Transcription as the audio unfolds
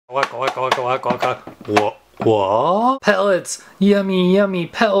What? Pellets! Yummy, yummy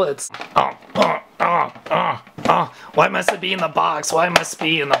pellets! Why must it be in the box? Why must it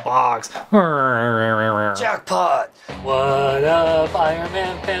be in the box? Jackpot! What up, Iron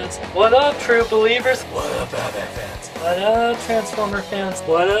Man fans? What up, true believers? What up, Batman fans? What up, Transformer fans?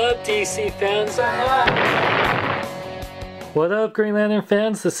 What up, DC fans? What up, Green Lantern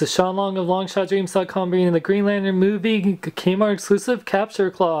fans? This is Sean Long of LongShotDreams.com bringing the Green Lantern movie K-mart exclusive Capture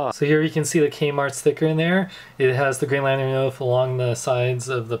Claw. So here you can see the K-mart sticker in there. It has the Green Lantern oath along the sides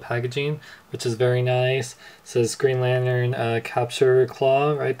of the packaging, which is very nice. It says Green Lantern Capture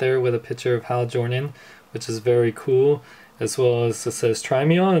Claw right there with a picture of Hal Jordan, which is very cool. As well as it says, try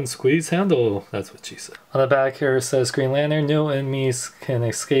me on, squeeze handle. That's what she said. On the back here it says, Green Lantern, no enemies can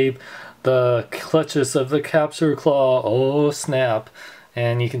escape the clutches of the Capture Claw. Oh snap.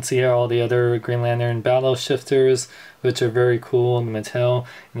 And you can see here all the other Green Lantern battle shifters, which are very cool, and the Mattel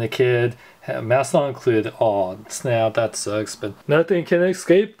and the kid. Mask not included. Oh snap, that sucks, but nothing can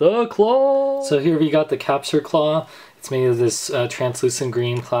escape the claw. So here we got the Capture Claw. It's made of this translucent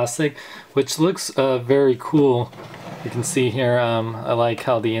green plastic, which looks very cool. You can see here, I like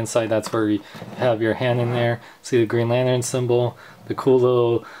how the inside, that's where you have your hand in there. See the Green Lantern symbol. The cool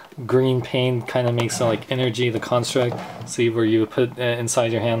little green paint kind of makes it like energy, the construct. See where you put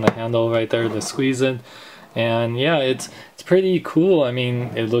inside your hand the handle right there to squeeze it. And yeah, it's pretty cool. I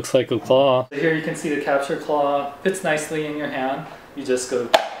mean, it looks like a claw. Here you can see the Capture Claw. Fits nicely in your hand. You just go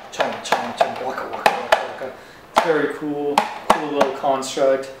chomp, chomp, chomp, waka, waka, waka, waka. It's very cool, cool little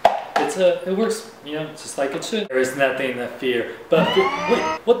construct. It works, you know, just like it should. There is nothing to fear. But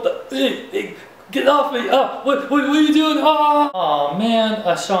wait, what the? Get off me! Oh, what are you doing? Oh man,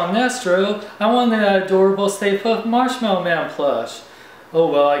 Sean Nestro. I wanted that adorable Stay Puft Marshmallow Man plush. Oh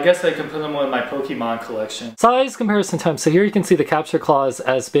well, I guess I can put them in my Pokemon collection. Size comparison time. So here you can see the Capture Claw is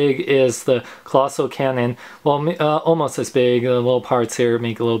as big as the Colossal Cannon. Well, almost as big. The little parts here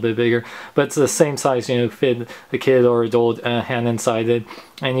make it a little bit bigger. But it's the same size, you know, fit a kid or adult hand inside it.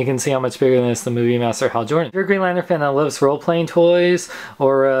 And you can see how much bigger than this the movie master Hal Jordan. If you're a Green Lantern fan that loves role-playing toys,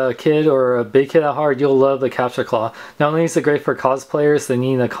 or a kid or a big kid at heart, you'll love the Capture Claw. Not only is it great for cosplayers that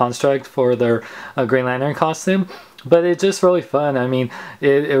need a construct for their Green Lantern costume, but it's just really fun. I mean,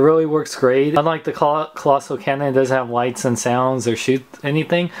 it really works great. Unlike the Colossal Cannon, it doesn't have lights and sounds or shoot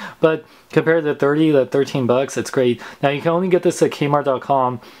anything, but compared to 30 to 13 bucks, it's great. Now you can only get this at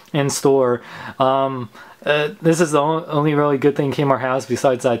Kmart.com in store. This is the only really good thing Kmart has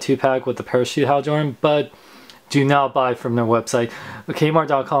besides that 2-pack with the parachute Hal Jordan, but do not buy from their website. The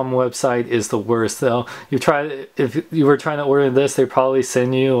Kmart.com website is the worst though. If you were trying to order this, they probably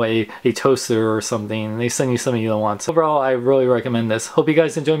send you a toaster or something. They send you something you don't want. So overall, I really recommend this. Hope you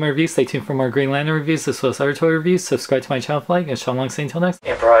guys enjoyed my review. Stay tuned for more Green Lantern reviews as well as other toy reviews. Subscribe to my channel if you like, and Sean Long saying until next.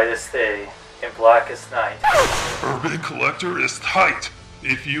 In brightest day, in blackest night. Urban Collector is tight.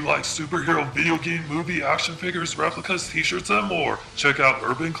 If you like superhero video game, movie, action figures, replicas, t-shirts, and more, check out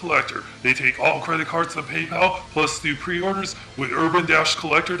Urban Collector. They take all credit cards and PayPal, plus do pre-orders with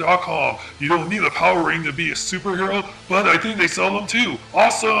urban-collector.com. You don't need a power ring to be a superhero, but I think they sell them too.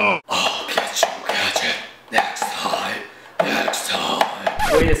 Awesome! I'll get you, Gadget. Next time. Next time.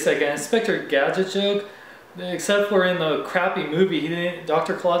 Wait a second, Inspector Gadget joke? Except for in the crappy movie,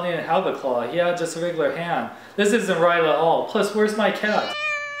 Dr. Claw didn't have a claw. He had just a regular hand. This isn't right at all. Plus, where's my cat?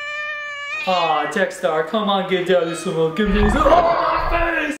 Aw, Dex-star, come on, give Daddy some more. Give me some. Oh, my face!